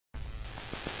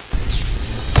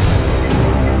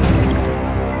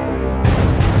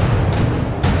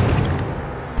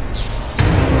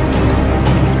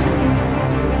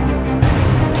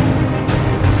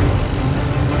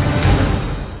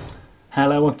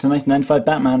to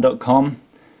 1995batman.com.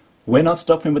 We're not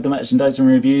stopping with the merchandising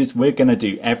reviews, we're going to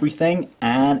do everything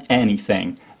and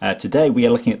anything. Today we are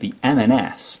looking at the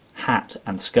M&S hat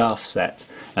and scarf set.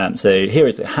 So here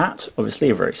is the hat, obviously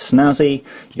a very snazzy,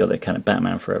 you got the kind of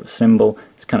Batman Forever symbol,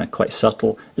 it's kind of quite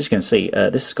subtle. As you can see,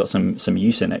 this has got some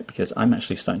use in it because I'm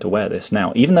actually starting to wear this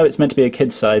now. Even though it's meant to be a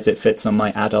kid's size, it fits on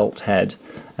my adult head.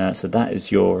 So that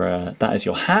is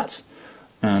your hat.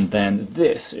 And then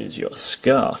this is your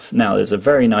scarf. Now there's a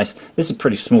very nice, this is a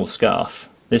pretty small scarf.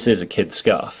 This is a kid's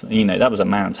scarf. You know, that was a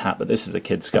man's hat, but this is a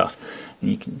kid's scarf. And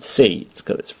you can see it's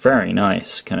got this very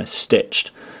nice kind of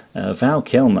stitched Val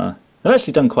Kilmer. They've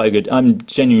actually done quite a good, I'm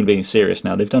genuinely being serious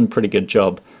now, they've done a pretty good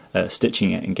job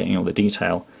stitching it and getting all the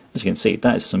detail. As you can see,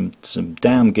 that is some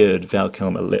damn good Val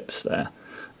Kilmer lips there.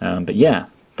 But yeah,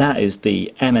 that is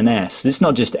the M&S. It's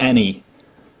not just any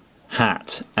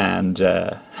hat and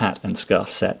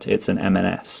scarf set, it's an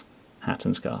M&S hat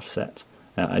and scarf set.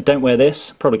 I don't wear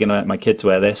this, probably going to let my kids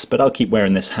wear this, but I'll keep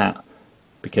wearing this hat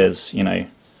because, you know,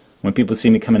 when people see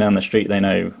me coming down the street, they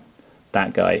know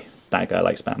that guy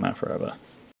likes Batman Forever.